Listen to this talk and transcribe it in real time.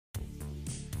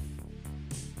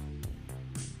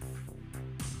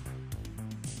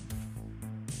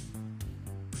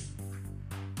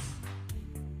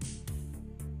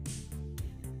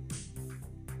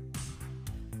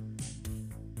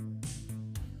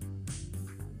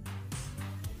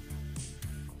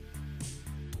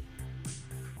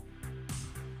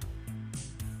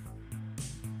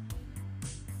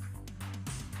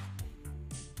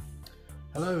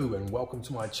Hello and welcome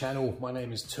to my channel. My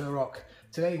name is Turok.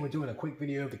 Today we're doing a quick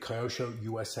video of the Kyosho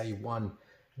USA 1.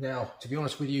 Now, to be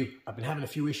honest with you, I've been having a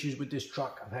few issues with this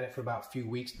truck. I've had it for about a few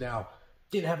weeks now.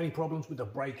 Didn't have any problems with the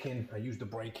braking. I used the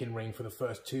braking ring for the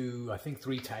first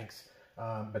three tanks.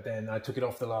 But then I took it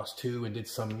off the last two and did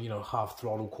some, half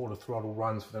throttle, quarter throttle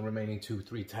runs for the remaining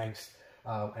 2-3 tanks.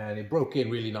 And it broke in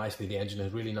really nicely. The engine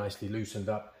has really nicely loosened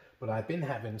up. But I've been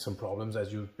having some problems,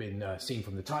 as you've been seeing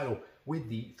from the title, with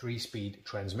the 3-speed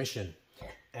transmission.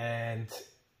 And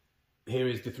here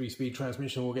is the 3-speed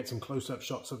transmission. We'll get some close-up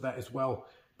shots of that as well.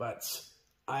 But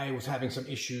I was having some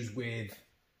issues with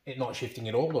it not shifting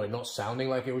at all, or it not sounding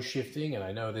like it was shifting. And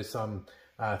I know there's some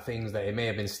things that it may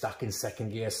have been stuck in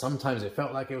second gear. Sometimes it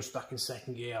felt like it was stuck in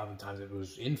second gear. Other times it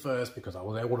was in first because I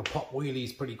was able to pop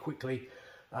wheelies pretty quickly.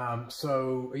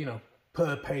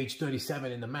 Per page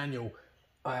 37 in the manual,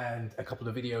 and a couple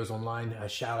of videos online, a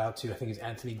shout out to, I think it's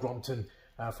Anthony Grompton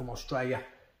from Australia.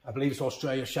 I believe it's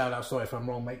Australia. Shout out, sorry if I'm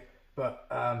wrong, mate. But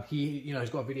he's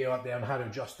got a video out there on how to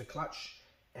adjust the clutch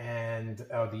and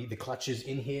the clutches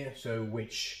in here, so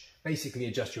which basically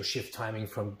adjust your shift timing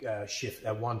from shift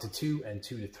 1 to 2 and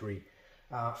 2 to 3.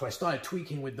 So I started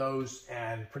tweaking with those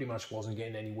and pretty much wasn't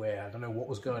getting anywhere. I don't know what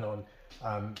was going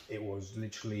on. It was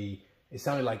literally, it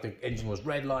sounded like the engine was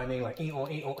redlining, like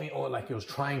like it was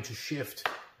trying to shift,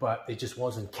 but it just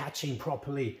wasn't catching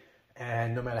properly.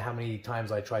 And no matter how many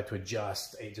times I tried to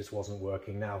adjust, it just wasn't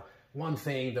working. Now, one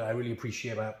thing that I really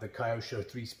appreciate about the Kyosho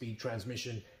 3-speed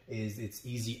transmission is its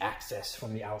easy access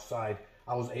from the outside.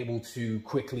 I was able to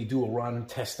quickly do a run,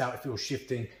 test out if it was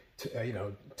shifting,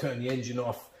 turn the engine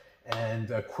off,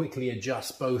 and quickly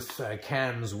adjust both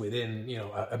cams within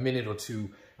a minute or two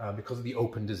because of the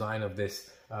open design of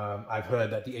this. I've heard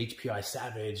that the HPI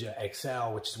Savage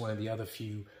XL, which is one of the other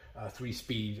few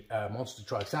 3-speed monster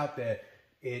trucks out there,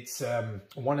 it's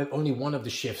only one of the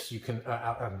shifts you can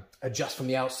adjust from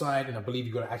the outside, and I believe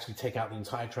you've got to actually take out the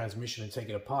entire transmission and take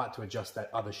it apart to adjust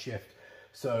that other shift.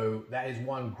 So that is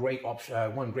one great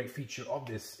option, one great feature of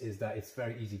this, is that it's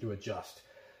very easy to adjust.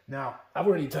 Now, I've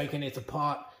already taken it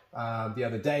apart the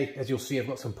other day. As you'll see, I've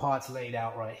got some parts laid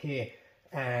out right here,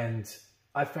 and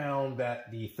I found that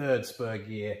the third spur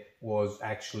gear was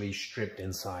actually stripped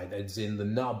inside. It's in the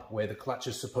nub where the clutch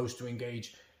is supposed to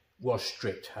engage was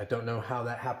stripped. I don't know how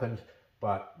that happened,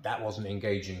 but that wasn't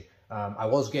engaging. I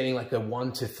was getting like a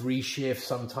 1 to 3 shift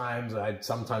sometimes.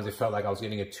 Sometimes it felt like I was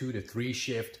getting a 2 to 3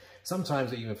 shift.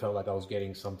 Sometimes it even felt like I was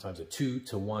getting sometimes a 2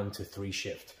 to 1 to 3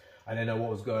 shift. I didn't know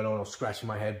what was going on. I was scratching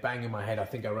my head, banging my head. I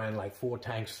think I ran like 4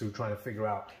 tanks through trying to figure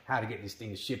out how to get this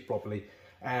thing to shift properly.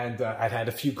 And I'd had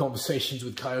a few conversations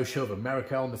with Kyosho of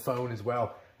America on the phone as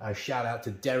well. Shout out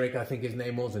to Derek, I think his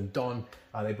name was, and Don.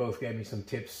 They both gave me some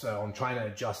tips on trying to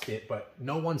adjust it, but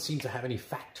no one seemed to have any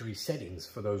factory settings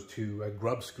for those two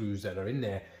grub screws that are in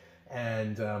there,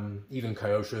 and even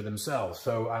Kyosho themselves.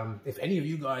 So if any of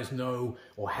you guys know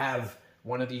or have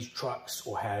one of these trucks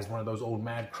or has one of those old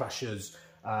Mad Crushers,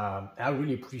 I'd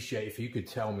really appreciate if you could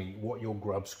tell me what your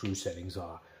grub screw settings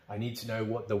are. I need to know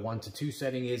what the 1 to 2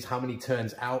 setting is, how many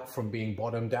turns out from being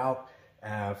bottomed out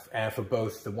for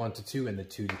both the 1 to 2 and the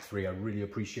 2 to 3. I really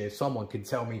appreciate if someone could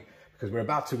tell me, because we're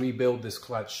about to rebuild this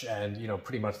clutch and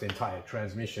pretty much the entire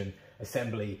transmission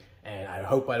assembly, and I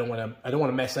hope I don't want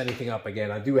to mess anything up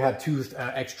again. I do have 2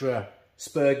 extra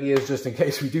spur gears just in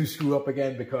case we do screw up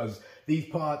again, because these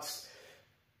parts,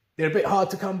 they're a bit hard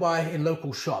to come by in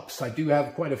local shops. I do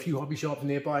have quite a few hobby shops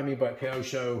nearby me, but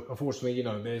Kyosho, unfortunately,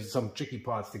 there's some tricky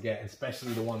parts to get,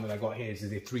 especially the one that I got here. This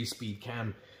is a 3-speed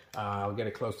cam. I'll get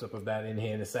a close-up of that in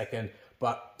here in a second.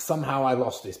 But somehow I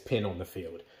lost this pin on the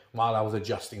field while I was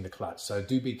adjusting the clutch. So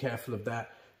do be careful of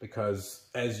that, because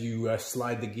as you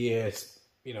slide the gears,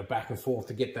 back and forth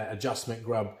to get that adjustment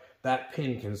grub, that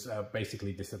pin can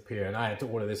basically disappear. And I had to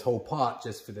order this whole part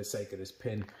just for the sake of this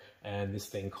pin. And this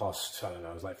thing cost, I don't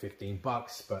know, it was like 15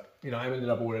 bucks. But, I ended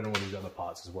up ordering all these other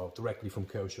parts as well, directly from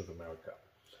Kyosho of America.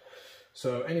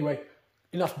 So anyway,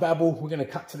 enough babble. We're going to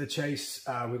cut to the chase.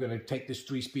 We're going to take this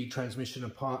 3-speed transmission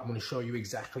apart. I'm going to show you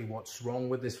exactly what's wrong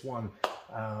with this one.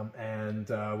 And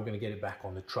we're going to get it back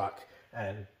on the truck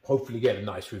and hopefully get a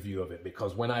nice review of it.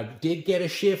 Because when I did get a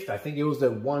shift, I think it was the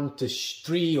 1 to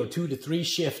 3 or 2 to 3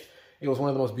 shift, it was one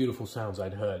of the most beautiful sounds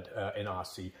I'd heard in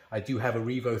RC. I do have a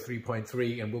Revo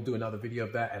 3.3, and we'll do another video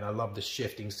of that, and I love the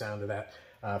shifting sound of that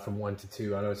from 1 to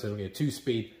 2. I know it's only a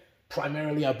 2-speed.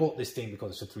 Primarily, I bought this thing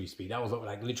because it's a 3-speed. That was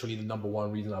like literally the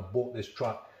 #1 reason I bought this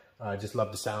truck. I just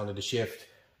love the sound of the shift.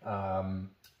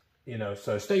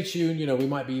 So stay tuned. We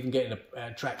might be even getting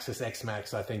a Traxxas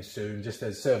X-Max, I think, soon, just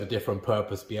to serve a different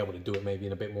purpose, be able to do it maybe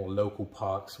in a bit more local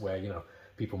parks where,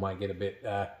 people might get a bit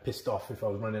pissed off if I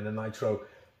was running a Nitro.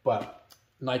 But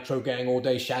Nitro gang all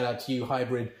day. Shout out to you,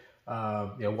 Hybrid.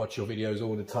 Watch your videos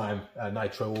all the time.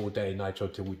 Nitro all day, Nitro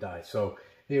till we die. So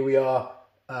here we are.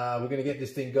 We're going to get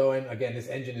this thing going. Again, this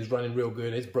engine is running real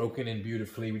good. It's broken in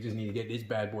beautifully. We just need to get this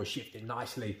bad boy shifted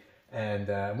nicely. And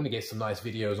I'm going to get some nice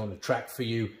videos on the track for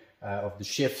you of the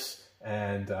shifts.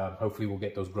 And hopefully we'll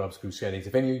get those grub screw settings.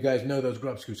 If any of you guys know those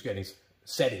grub screw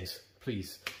settings,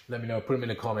 please let me know. Put them in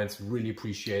the comments. Really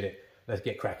appreciate it. Let's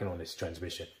get cracking on this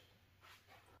transmission.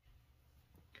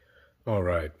 All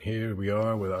right, here we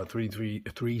are with our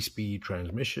three-speed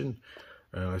transmission.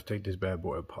 Let's take this bad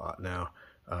boy apart now.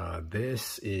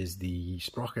 This is the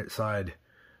sprocket side,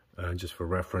 just for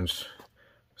reference.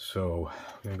 So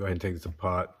I'm gonna go ahead and take this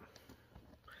apart.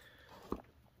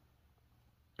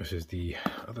 This is the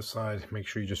other side. Make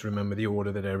sure you just remember the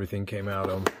order that everything came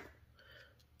out on.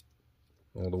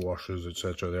 All the washers,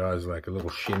 etc. There is like a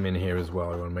little shim in here as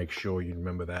well. I want to make sure you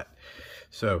remember that.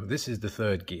 So this is the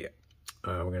third gear.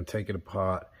 We're going to take it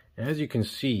apart. And as you can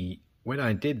see, when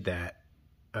I did that,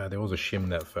 there was a shim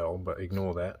that fell, but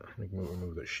ignore that. Let me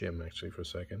remove the shim actually for a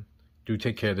second. Do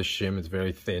take care of the shim. It's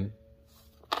very thin.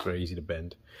 It's very easy to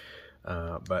bend.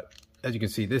 But as you can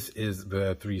see, this is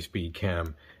the 3-speed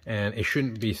cam. And it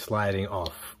shouldn't be sliding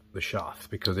off the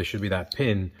shaft because there should be that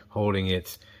pin holding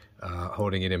it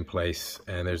in place.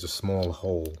 And there's a small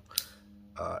hole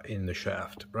in the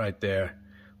shaft right there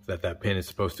that pin is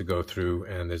supposed to go through,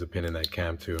 and there's a pin in that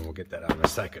cam too, and we'll get that out in a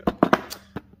second.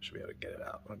 Should be able to get it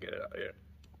out. I'll get it out here.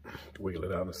 Wiggle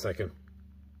it out in a second.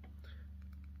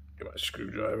 Get my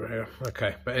screwdriver here.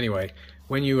 Okay, but anyway,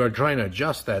 when you are trying to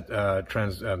adjust that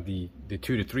the 2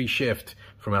 to 3 shift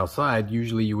from outside,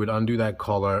 usually you would undo that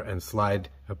collar and slide,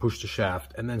 push the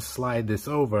shaft, and then slide this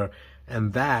over,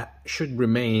 and that should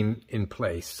remain in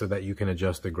place so that you can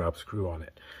adjust the grub screw on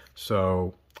it.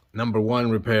 So number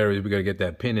 1 repair is we got to get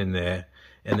that pin in there.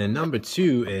 And then number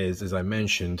 2 is, as I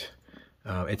mentioned,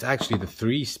 it's actually the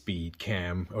 3-speed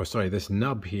cam, or sorry, this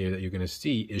nub here that you're going to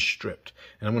see is stripped.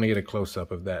 And I'm going to get a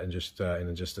close-up of that in just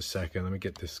a second. Let me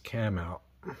get this cam out.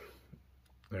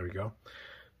 There we go.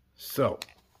 So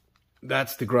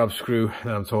that's the grub screw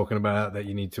that I'm talking about that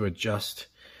you need to adjust.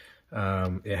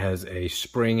 It has a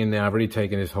spring in there. I've already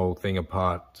taken this whole thing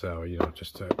apart, so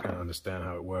just to kind of understand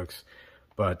how it works.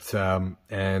 But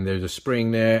and there's a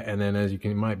spring there, and then as you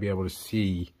might be able to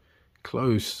see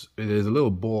close, there's a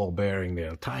little ball bearing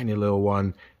there, a tiny little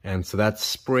one, and so that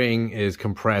spring is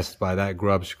compressed by that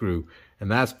grub screw,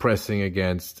 and that's pressing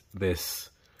against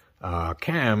this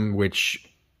cam, which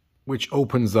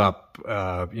opens up,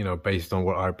 based on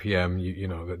what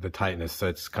RPM, the tightness. So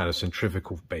it's kind of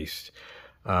centrifugal based.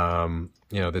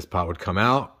 This part would come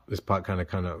out, this part kind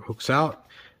of hooks out,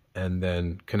 and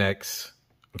then connects.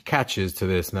 Catches to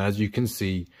this, and as you can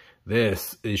see,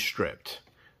 this is stripped.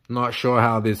 Not sure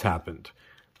how this happened.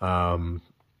 I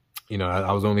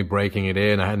was only breaking it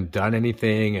in. I hadn't done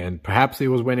anything, and perhaps it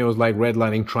was when it was like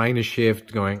redlining, trying to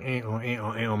shift, going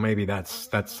maybe that's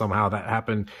somehow that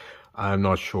happened. I'm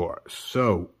not sure.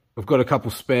 So I've got a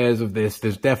couple spares of this.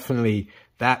 There's definitely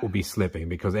that will be slipping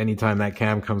because anytime that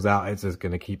cam comes out, it's just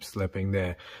going to keep slipping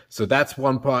there. So that's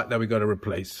one part that we got to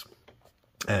replace,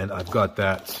 and I've got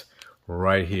that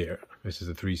right here. This is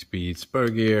a 3-speed spur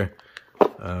gear,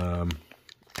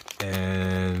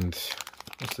 and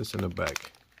what's this in the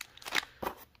back?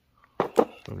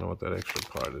 Don't know what that extra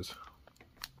part is.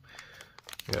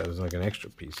 Yeah, there's like an extra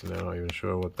piece in there. I'm not even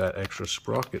sure what that extra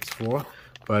sprocket's for.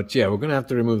 But yeah, we're gonna have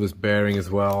to remove this bearing as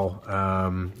well,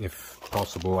 if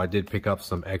possible. I did pick up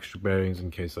some extra bearings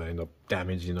in case I end up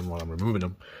damaging them while I'm removing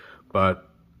them. But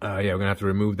yeah, we're gonna have to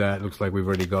remove that. Looks like we've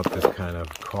already got this kind of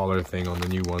collar thing on the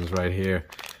new ones right here.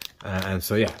 And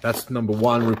so yeah, that's number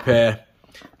 1 repair.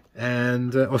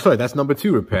 And, that's number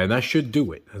 2 repair. And that should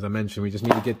do it. As I mentioned, we just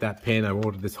need to get that pin. I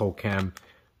ordered this whole cam.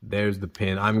 There's the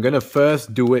pin. I'm gonna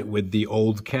first do it with the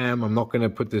old cam. I'm not gonna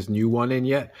put this new one in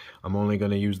yet. I'm only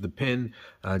gonna use the pin,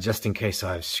 just in case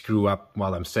I screw up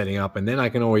while I'm setting up. And then I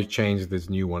can always change this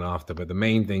new one after. But the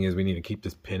main thing is we need to keep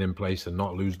this pin in place and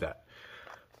not lose that.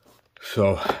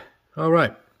 So, all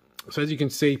right. So as you can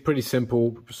see, pretty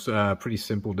simple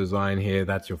design here.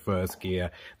 That's your first gear.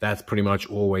 That's pretty much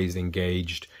always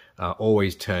engaged,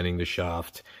 always turning the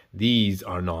shaft. These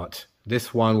are not.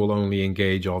 This one will only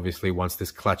engage, obviously, once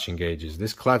this clutch engages.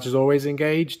 This clutch is always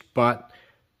engaged, but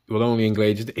it will only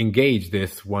engage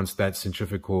this once that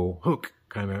centrifugal hook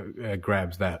kind of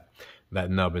grabs that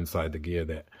nub inside the gear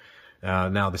there.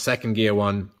 Now, the second gear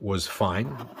one was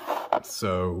fine.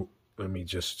 So let me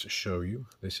just show you.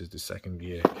 This is the second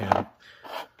gear cam.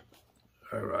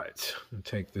 All right, I'll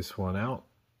take this one out.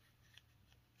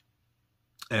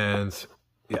 And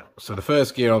yeah, so the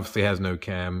first gear obviously has no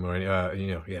cam or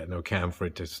no cam for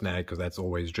it to snag because that's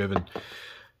always driven.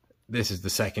 This is the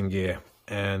second gear,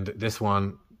 and this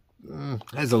one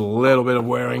has a little bit of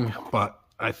wearing, but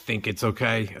I think it's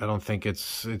okay. I don't think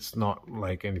it's not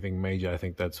like anything major. I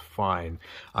think that's fine.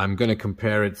 I'm going to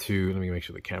compare it to, let me make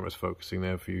sure the camera's focusing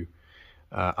there for you.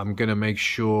 I'm going to make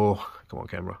sure, come on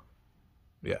camera.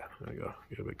 Yeah, there we go.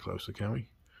 Get a bit closer, can we?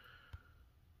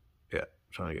 Yeah,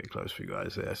 trying to get close for you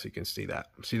guys there so you can see that.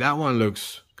 See, that one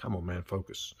looks, come on man,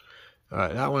 focus. All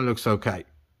right, that one looks okay.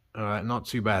 All right, not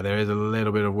too bad. There is a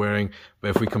little bit of wearing,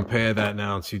 but if we compare that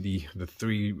now to the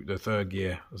third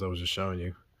gear, as I was just showing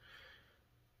you,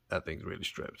 that thing's really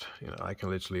stripped. You know, I can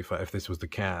literally, if this was the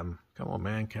cam, come on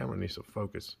man, camera needs to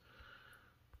focus.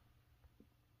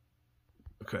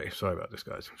 Okay, sorry about this,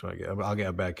 guys. I'm trying to I'll get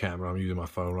a bad camera. I'm using my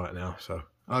phone right now, so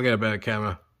I'll get a better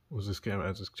camera. Was this camera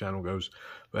as this channel goes?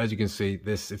 But as you can see,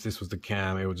 if this was the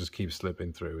cam, it would just keep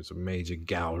slipping through. It's a major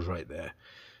gouge right there,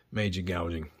 major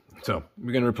gouging. So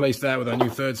we're going to replace that with our new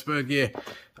third spur gear.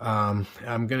 I'm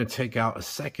going to take out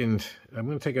I'm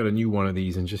going to take out a new one of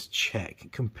these and just check,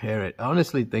 compare it. I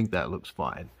honestly think that looks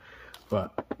fine,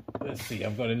 but let's see.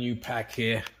 I've got a new pack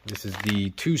here. This is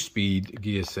the 2-speed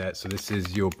gear set. So this is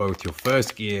both your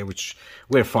first gear, which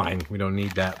we're fine. We don't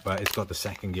need that, but it's got the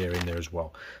second gear in there as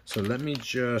well. So let me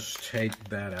just take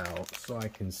that out so I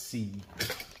can see,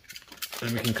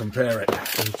 and we can compare it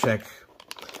and check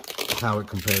how it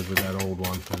compares with that old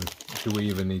one, and do we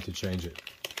even need to change it?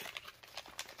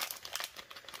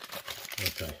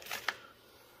 Okay,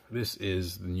 this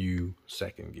is the new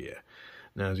second gear.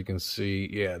 Now as you can see,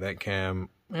 yeah, that cam,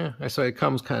 I say it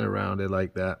comes kind of rounded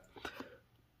like that.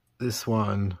 This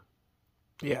one,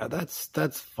 yeah, that's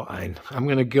fine. I'm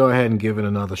gonna go ahead and give it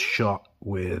another shot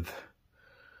with,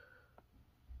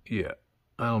 yeah,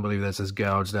 I don't believe that's as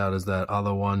gouged out as that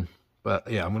other one.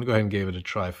 But yeah, I'm going to go ahead and give it a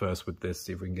try first with this,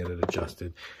 see if we can get it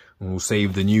adjusted. And we'll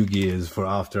save the new gears for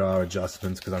after our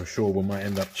adjustments, because I'm sure we might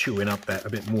end up chewing up that a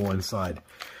bit more inside.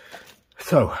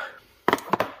 So,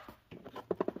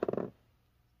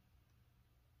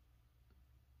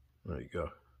 there you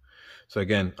go. So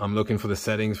again, I'm looking for the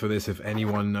settings for this. If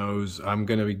anyone knows, I'm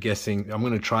going to be guessing, I'm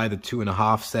going to try the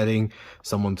 2.5 setting.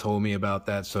 Someone told me about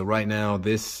that. So right now,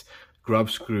 this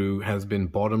grub screw has been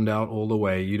bottomed out all the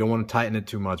way. You don't want to tighten it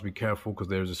too much. Be careful because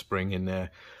there's a spring in there.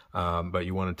 But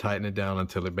you want to tighten it down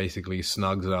until it basically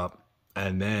snugs up,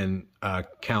 and then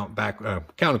count back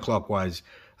counterclockwise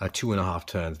 2.5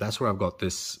 turns. That's where I've got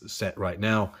this set right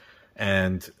now.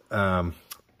 And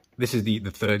this is the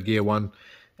third gear one.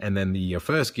 And then the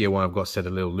first gear one I've got set a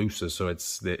little looser, so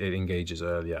it engages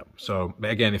earlier. So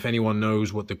again, if anyone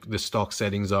knows what the stock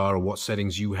settings are or what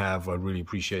settings you have, I'd really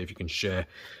appreciate if you can share.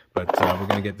 But we're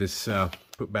going to get this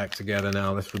put back together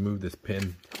now. Let's remove this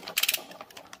pin.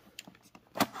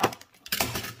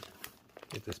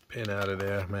 Get this pin out of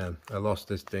there, man. I lost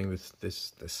this thing.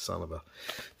 This son of a,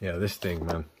 yeah, this thing,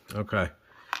 man. Okay,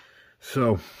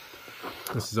 so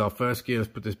this is our first gear.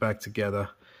 Let's put this back together.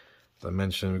 As I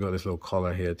mentioned, we've got this little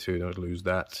collar here too. Don't lose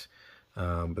that.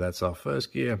 But that's our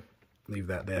first gear. Leave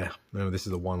that there. Remember, this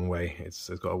is a one-way. It's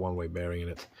got a one-way bearing in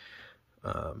it.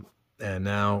 And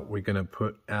now we're going to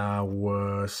put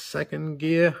our second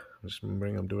gear. Just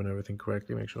remembering I'm doing everything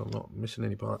correctly. Make sure I'm not missing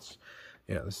any parts.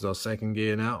 Yeah, this is our second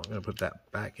gear now. I'm going to put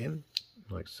that back in,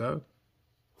 like so.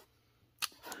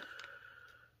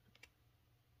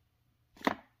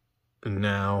 And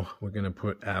now we're going to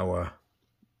put our,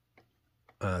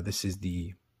 this is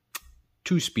the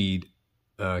 2-speed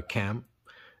cam.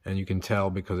 And you can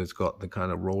tell because it's got the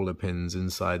kind of roller pins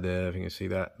inside there. If you can see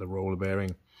that, the roller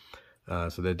bearing.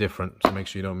 So they're different, so make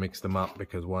sure you don't mix them up,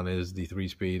 because one is the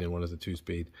 3-speed and one is the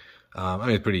 2-speed. I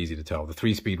mean, it's pretty easy to tell. The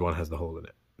 3-speed one has the hole in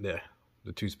it. Yeah,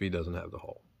 the 2-speed doesn't have the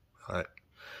hole. All right,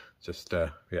 just yeah,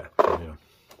 you know,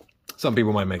 some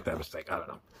people might make that mistake. I don't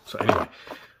know. So anyway,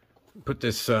 put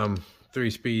this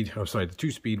 3-speed, oh sorry, the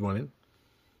 2-speed one in.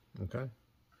 Okay.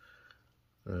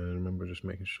 And remember, just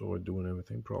making sure we're doing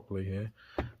everything properly here.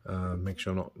 Make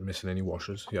sure I'm not missing any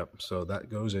washers. Yep. So that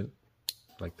goes in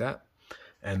like that.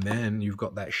 And then you've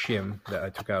got that shim that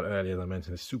I took out earlier, that I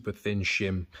mentioned, a super thin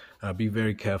shim. Be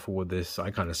very careful with this.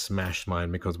 I kind of smashed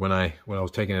mine because when I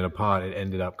was taking it apart, it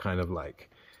ended up kind of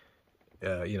like,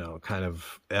 you know, kind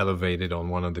of elevated on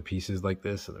one of the pieces like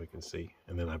this, so that we can see.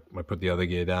 And then I put the other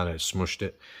gear down and it smushed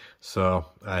it. So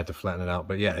I had to flatten it out.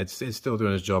 But yeah, it's still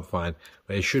doing its job fine.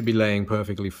 But it should be laying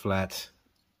perfectly flat.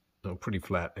 No, pretty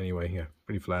flat anyway, here.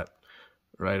 Pretty flat.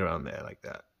 Right around there like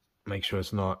that. Make sure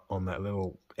it's not on that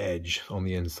little edge on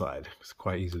the inside. It's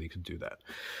quite easily could do that.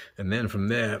 And then from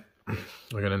there,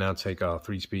 we're going to now take our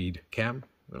 3-speed cam.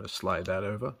 I'm going to slide that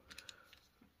over.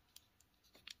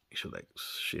 Make sure that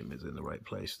shim is in the right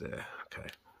place there. Okay,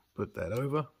 put that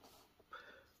over.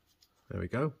 There we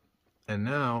go. And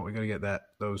now we're going to get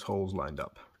those holes lined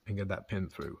up and get that pin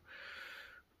through.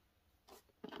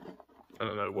 I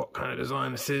don't know what kind of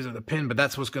design this is of the pin, but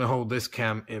that's what's going to hold this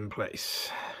cam in place.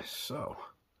 So,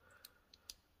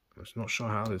 I'm just not sure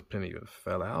how this pin even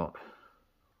fell out.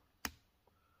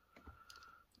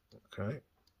 Okay.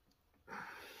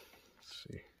 Let's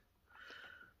see.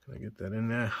 Can I get that in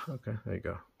there? Okay, there you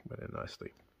go. Went in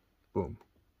nicely. Boom.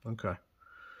 Okay.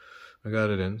 I got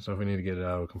it in, so if we need to get it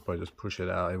out, we can probably just push it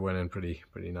out. It went in pretty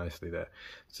nicely there.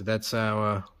 So that's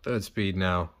our 3rd speed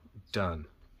now done.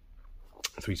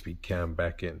 3-speed cam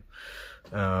back in.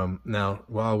 Now,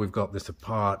 while we've got this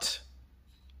apart,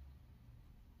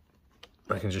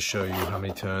 I can just show you how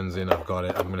many turns in I've got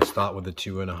it. I'm going to start with the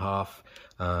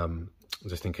 2.5.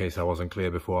 Just in case I wasn't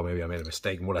clear before, maybe I made a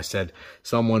mistake in what I said.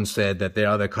 Someone said that their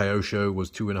other Kyosho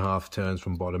was 2.5 turns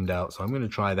from bottomed out, so I'm going to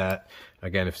try that.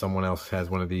 Again, if someone else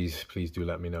has one of these, please do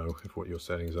let me know if what your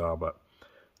settings are, but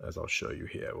as I'll show you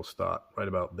here, we'll start right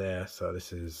about there. So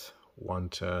this is 1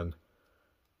 turn,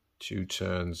 2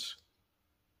 turns,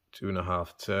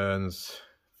 2.5 turns,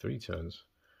 3 turns.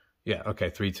 Yeah,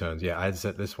 okay, 3 turns. Yeah, I had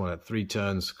set this one at 3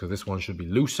 turns because this one should be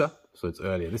looser, so it's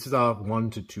earlier. This is our 1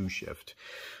 to 2 shift.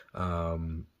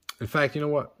 In fact, you know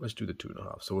what? Let's do the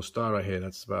 2.5. So we'll start right here.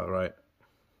 That's about right.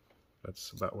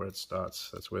 That's about where it starts.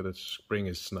 That's where the spring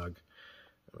is snug.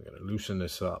 We're going to loosen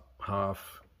this up. 1/2,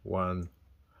 1,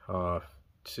 1/2,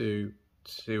 2,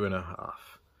 2.5.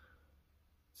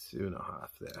 2.5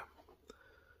 there.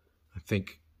 I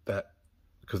think that,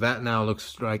 because that now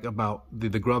looks like about,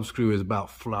 the grub screw is about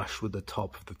flush with the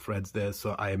top of the threads there.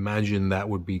 So I imagine that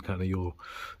would be kind of your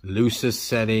loosest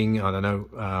setting. I don't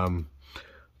know.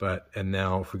 And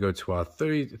now if we go to our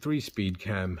 3-speed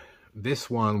cam, this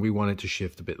one, we want it to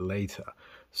shift a bit later.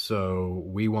 So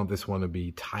we want this one to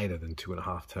be tighter than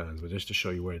 2.5 turns. But just to show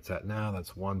you where it's at now,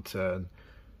 that's 1 turn,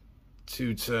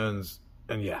 2 turns.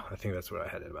 And yeah, I think that's where I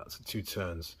had it about. So 2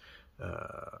 turns.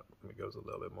 It goes a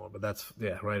little bit more, but that's,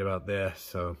 yeah, right about there.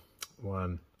 So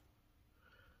 1,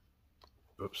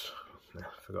 oops, I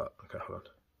forgot. Okay, hold on.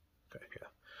 Okay, yeah.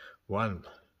 1,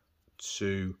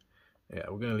 2, yeah,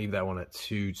 we're going to leave that one at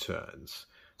 2 turns.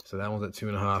 So that one's at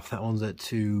 2.5, that one's at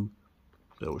 2.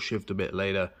 It'll shift a bit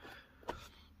later.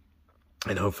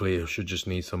 And hopefully it should just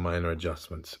need some minor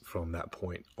adjustments from that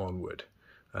point onward.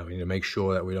 We need to make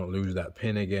sure that we don't lose that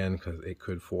pin again because it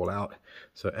could fall out.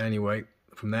 So anyway,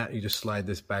 from that, you just slide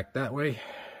this back that way.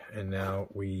 And now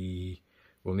we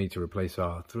will need to replace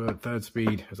our 3rd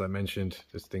speed. As I mentioned,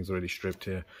 this thing's already stripped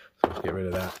here. So let's get rid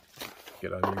of that.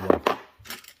 Get our new one.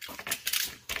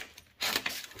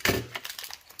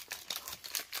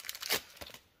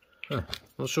 Huh,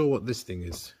 not sure what this thing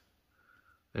is.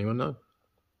 Anyone know?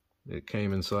 It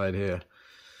came inside here.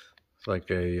 It's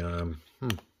like a,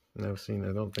 never seen,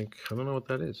 I don't know what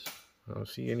that is. I don't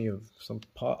see any of some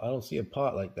part, I don't see a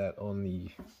part like that on the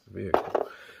vehicle.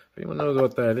 If anyone knows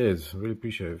what that is, I really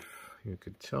appreciate it if you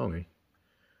could tell me.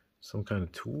 Some kind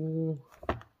of tool?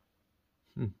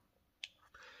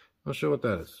 Not sure what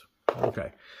that is.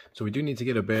 Okay, so we do need to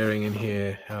get a bearing in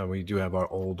here. We do have our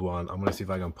old one. I'm gonna see if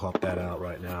I can pop that out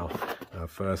right now.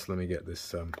 First, let me get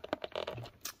this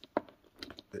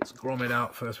grommet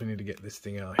out. First, we need to get this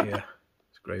thing out here.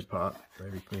 It's a great part.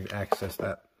 Maybe we can access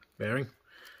that bearing.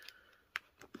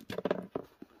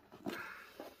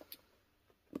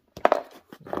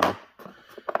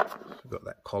 Got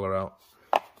that collar out.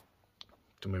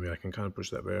 So maybe I can kind of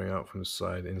push that bearing out from the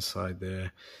side, inside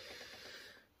there.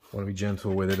 Want to be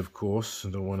gentle with it, of course. I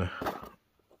don't want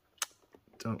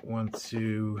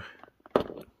to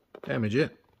damage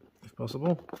it, if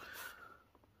possible.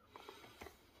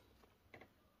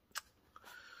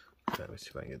 Okay, let's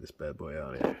see if I can get this bad boy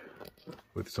out here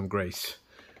with some grace.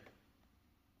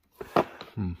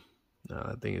 No,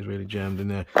 that thing is really jammed in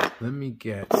there. Let me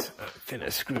get a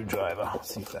thinner screwdriver.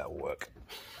 See if that will work.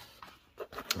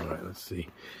 All right, let's see.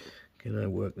 Can I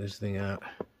work this thing out?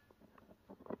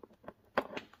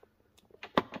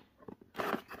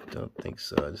 Don't think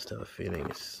so. I just have a feeling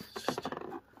it's just...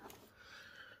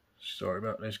 Sorry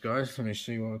about this, guys. Let me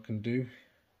see what I can do.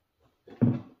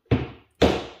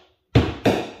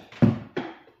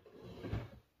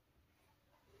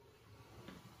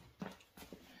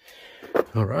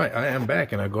 All right, I am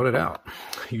back and I got it out.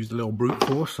 Used a little brute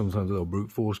force. Sometimes a little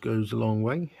brute force goes a long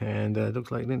way, and it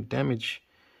looks like it didn't damage.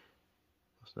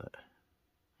 What's that?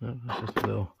 No, that's just a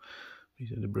little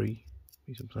piece of debris,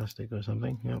 piece of plastic or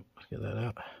something. Yep, let's get that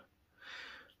out.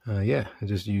 Yeah, I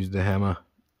just used the hammer.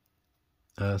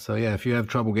 So yeah, if you have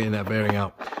trouble getting that bearing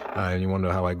out, and you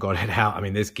wonder how I got it out. I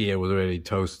mean, this gear was already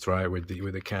toast, right, with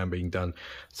the cam being done.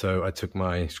 So I took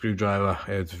my screwdriver.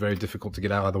 It's very difficult to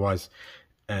get out otherwise,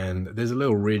 and there's a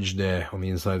little ridge there on the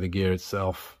inside of the gear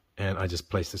itself, and I just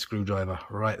placed the screwdriver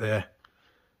right there,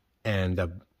 and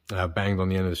banged on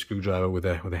the end of the screwdriver with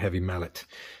a heavy mallet,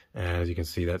 and as you can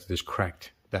see, that's just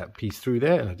cracked that piece through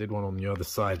there, and I did one on the other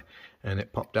side, and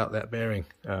it popped out that bearing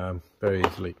very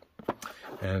easily.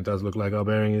 And it does look like our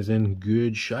bearing is in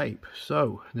good shape.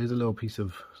 So there's a little piece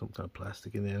of some kind of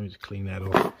plastic in there. Let me just clean that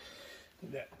off.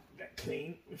 Get that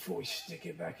clean before we stick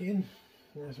it back in.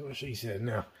 That's what she said.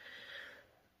 Now,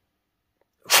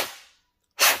 okay,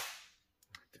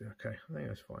 I think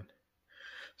that's fine.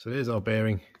 So there's our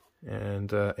bearing,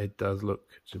 and it does look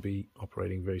to be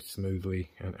operating very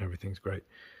smoothly, and everything's great.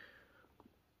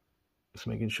 Just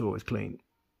making sure it's clean.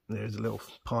 There's a little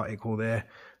particle there.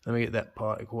 Let me get that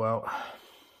particle out.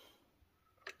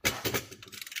 There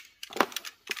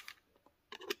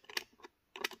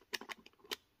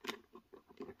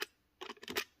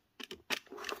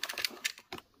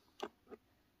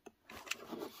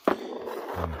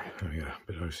we go. A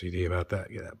bit OCD about that.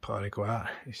 Get that particle out.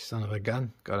 You son of a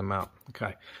gun. Got him out.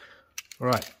 Okay. All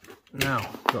right. Now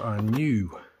got our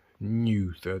new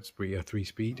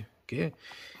 3-speed gear.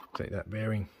 Take that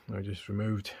bearing I just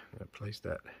removed. Place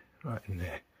that right in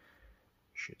there.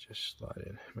 Should just slide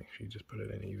in. Make sure you just put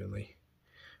it in evenly.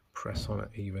 Press on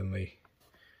it evenly.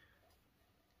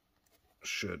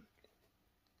 Should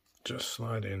just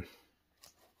slide in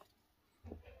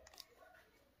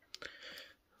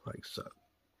like so.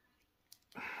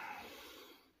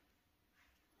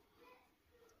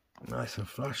 Nice and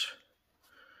flush.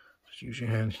 Just use your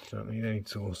hand. You don't need any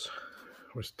tools.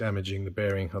 Risk damaging the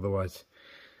bearing otherwise.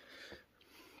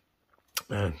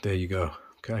 And there you go.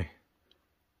 Okay.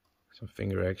 Some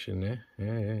finger action there.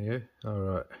 Yeah. All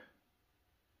right.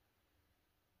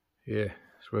 Yeah,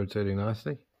 it's rotating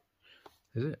nicely.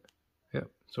 Is it? Yep,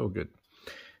 it's all good.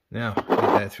 Now, get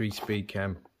that 3-speed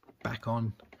cam back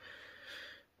on.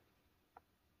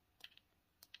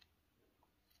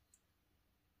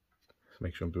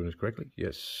 Make sure I'm doing this correctly.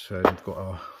 Yes, we've got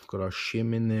our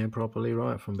shim in there properly,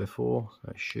 right, from before.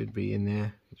 That should be in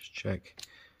there. Just check.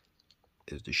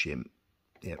 There's the shim.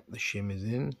 Yep, the shim is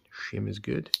in. Shim is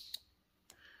good.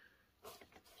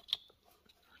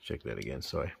 Check that again.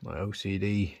 Sorry, my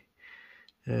OCD.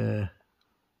 I'm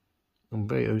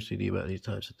very OCD about these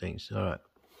types of things. All right,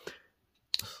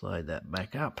 slide that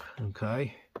back up.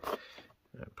 Okay,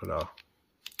 put our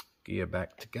gear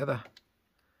back together.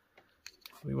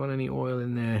 Do we want any oil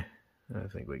in there? I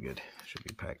think we're good. It should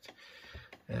be packed.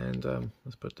 And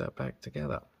let's put that back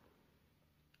together.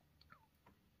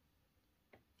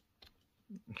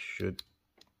 Should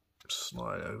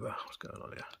slide over. What's going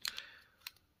on here?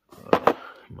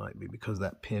 Might be because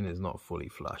that pin is not fully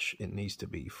flush. It needs to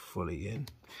be fully in.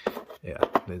 Yeah,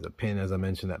 there's a pin, as I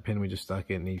mentioned, that pin we just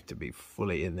stuck in needs to be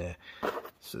fully in there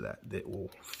so that it will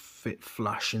fit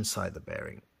flush inside the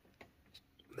bearing.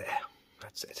 There,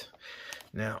 that's it.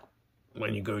 Now,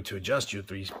 when you go to adjust your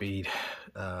 3-speed,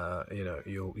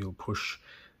 you'll push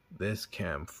this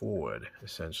cam forward,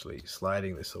 essentially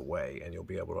sliding this away, and you'll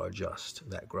be able to adjust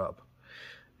that grub.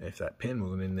 If that pin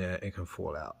wasn't in there, it can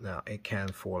fall out. Now, it can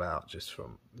fall out just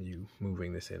from you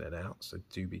moving this in and out, so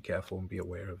do be careful and be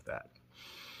aware of that.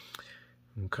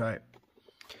 Okay,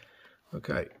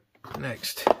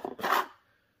 next.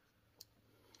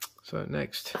 So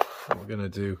next, what we're going to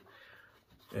do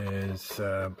is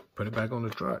put it back on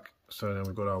the truck. So then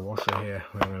we've got our washer here.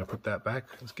 We're going to put that back.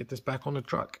 Let's get this back on the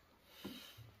truck.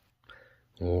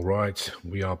 All right,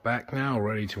 we are back now,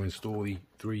 ready to install the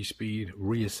 3-speed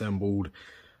reassembled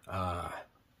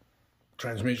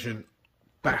transmission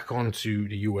back onto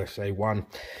the USA one.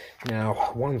 Now,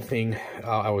 one thing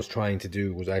I was trying to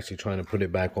do was actually trying to put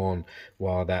it back on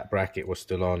while that bracket was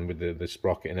still on with the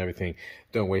sprocket and everything.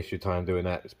 Don't waste your time doing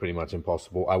that. It's pretty much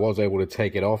impossible. I was able to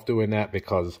take it off doing that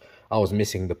because I was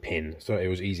missing the pin, so it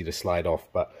was easy to slide off,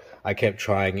 but I kept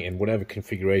trying in whatever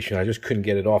configuration. I just couldn't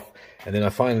get it off, and then I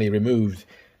finally removed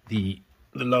the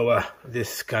lower,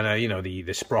 this kind of,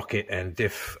 the sprocket and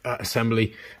diff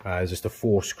assembly. There's just the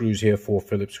 4 screws here, 4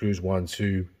 Phillips screws, 1,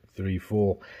 2, 3,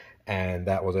 4, and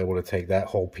that was able to take that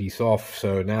whole piece off.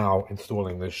 So now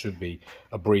installing this should be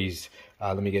a breeze.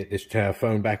 Let me get this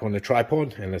phone back on the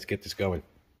tripod and let's get this going.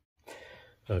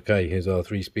 Okay, here's our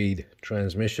 3-speed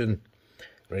transmission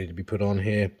ready to be put on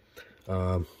here.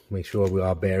 Make sure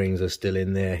our bearings are still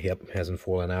in there. Yep, hasn't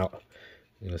fallen out.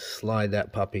 I'm gonna slide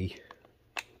that puppy.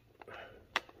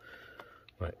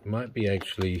 Right, might be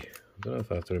actually, I don't know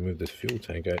if I have to remove this fuel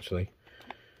tank actually.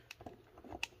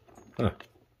 Huh.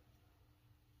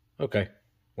 Okay,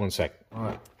 1 sec. All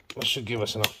right, That should give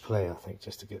us enough play, I think,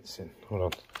 just to get this in. Hold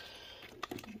on.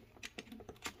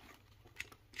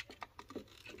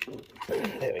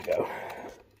 There we go.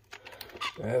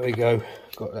 There we go.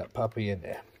 Got that puppy in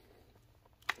there.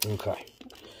 Okay.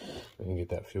 We can get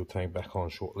that fuel tank back on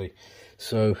shortly.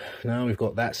 So now we've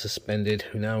got that suspended.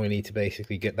 Now we need to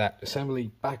basically get that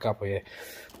assembly back up here.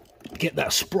 Get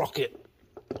that sprocket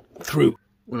through.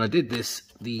 When I did this,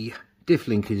 the diff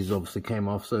linkages obviously came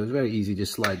off, so it's very easy to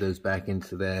slide those back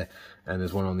into there, and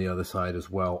there's one on the other side as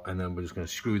well, and then we're just going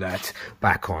to screw that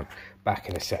back on, back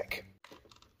in a sec.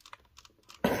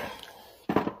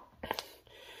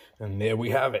 And there we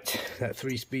have it. That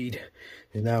 3-speed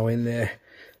is now in there.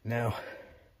 Now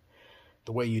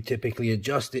the way you typically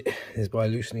adjust it is by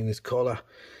loosening this collar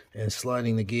and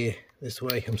sliding the gear this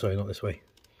way. I'm sorry, not this way,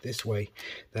 this way.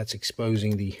 That's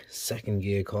exposing the second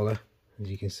gear collar, as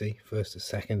you can see, first to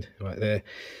second right there.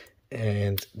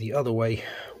 And the other way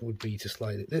would be to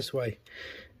slide it this way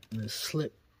and then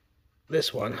slip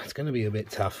this one. It's going to be a bit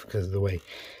tough because of the way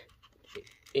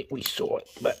we saw it,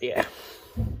 but yeah,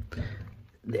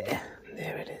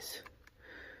 there it is.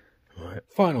 Right.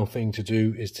 Final thing to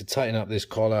do is to tighten up this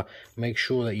collar. Make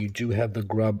sure that you do have the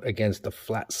grub against the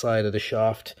flat side of the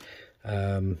shaft.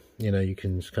 You know, you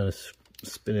can just kind of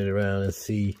spin it around and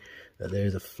see that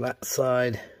there's a flat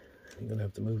side. I'm going to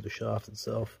have to move the shaft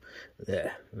itself. There,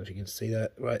 I don't know if you can see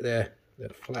that right there.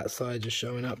 That flat side just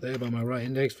showing up there by my right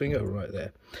index finger, right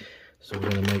there. So we're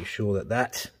going to make sure that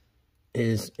that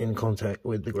is in contact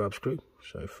with the grub screw.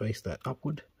 So face that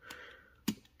upward,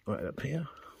 right up here,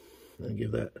 and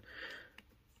give that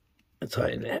a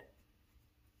tighten there.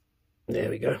 There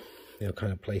we go. It'll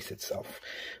kind of place itself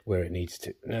where it needs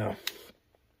to. Now,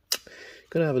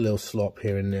 gonna have a little slop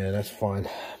here and there, that's fine,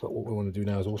 but what we want to do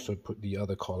now is also put the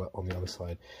other collar on the other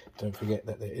side. Don't forget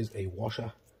that there is a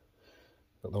washer.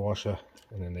 Got the washer,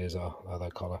 and then there's our other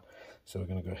collar. So we're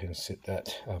going to go ahead and sit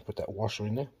that, put that washer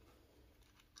in there.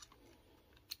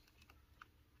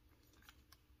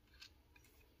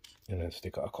 And then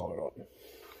stick our collar on.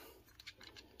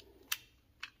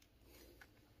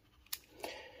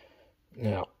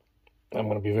 Now, I'm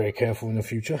going to be very careful in the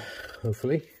future,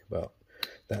 hopefully, about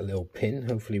that little pin.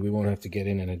 Hopefully we won't have to get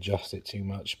in and adjust it too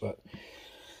much, but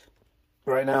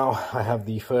right now I have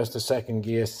the first to second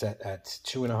gear set at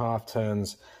 2.5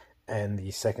 turns and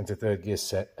the second to third gear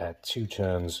set at 2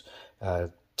 turns.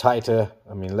 Tighter,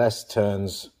 I mean less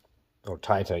turns, or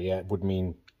tighter, yeah, would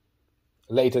mean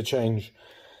later change,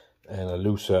 and a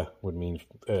looser would mean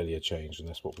earlier change, and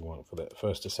that's what we want for the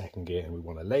first to second gear, and we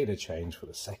want a later change for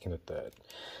the second and third.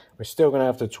 We're still going to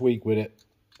have to tweak with it,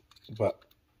 but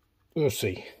we'll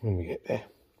see when we get there.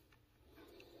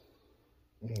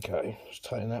 Okay, let's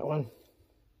tighten that one.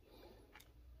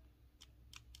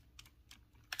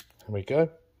 There we go.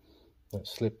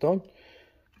 That's slipped on,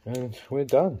 and we're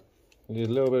done. A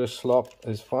little bit of slop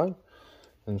is fine.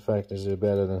 In fact, is it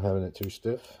better than having it too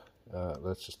stiff?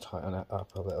 Let's just tighten that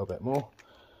up a little bit more.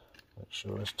 Make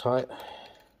sure it's tight,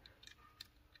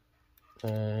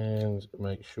 and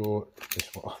make sure this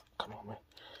one. Oh, come on, man.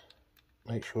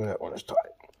 Make sure that one is tight.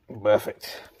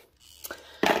 Perfect.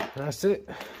 That's it.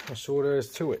 That's all there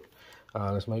is to it.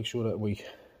 Let's make sure that we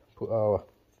put our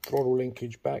throttle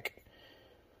linkage back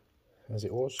as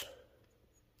it was.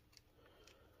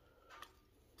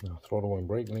 Now throttle and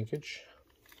brake linkage.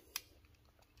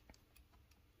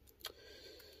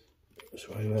 It's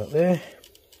right about there.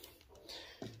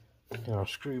 Now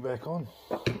screw back on.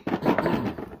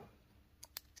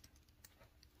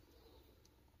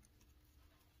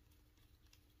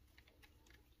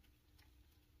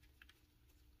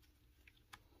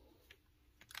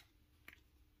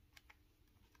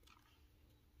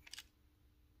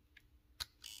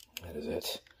 That is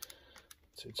it.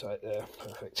 Too tight there.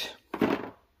 Perfect.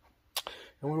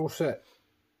 And we're all set.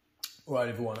 Right,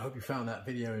 everyone, I hope you found that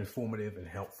video informative and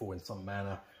helpful in some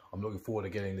manner. I'm looking forward to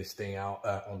getting this thing out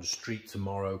on the street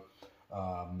tomorrow.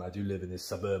 I do live in this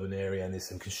suburban area, and there's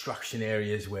some construction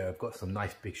areas where I've got some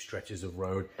nice big stretches of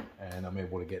road, and I'm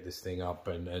able to get this thing up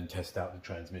and test out the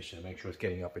transmission and make sure it's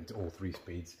getting up into all 3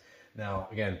 speeds. Now,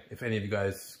 again, if any of you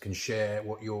guys can share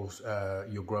what your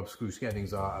grub screw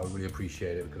settings are, I would really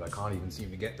appreciate it, because I can't even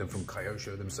seem to get them from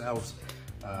Kyosho themselves.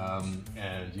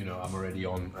 And you know, I'm already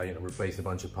on, replaced a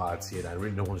bunch of parts here, and I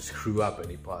really don't want to screw up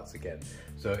any parts again.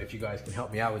 So if you guys can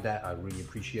help me out with that, I really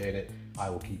appreciate it. I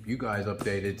will keep you guys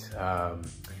updated.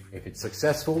 If it's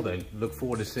successful, then look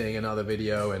forward to seeing another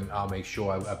video, and I'll make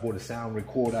sure I bought a sound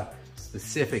recorder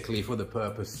specifically for the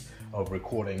purpose of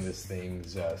recording this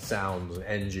thing's sounds,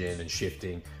 engine, and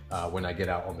shifting when I get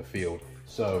out on the field.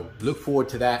 So look forward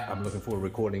to that. I'm looking forward to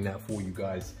recording that for you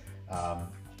guys.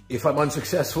 if I'm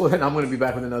unsuccessful, then I'm going to be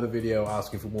back with another video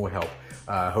asking for more help,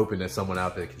 hoping there's someone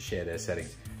out there that can share their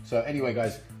settings. So anyway,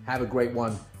 guys, have a great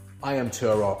one. I am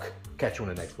Turok. Catch you on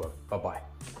the next one. Bye-bye.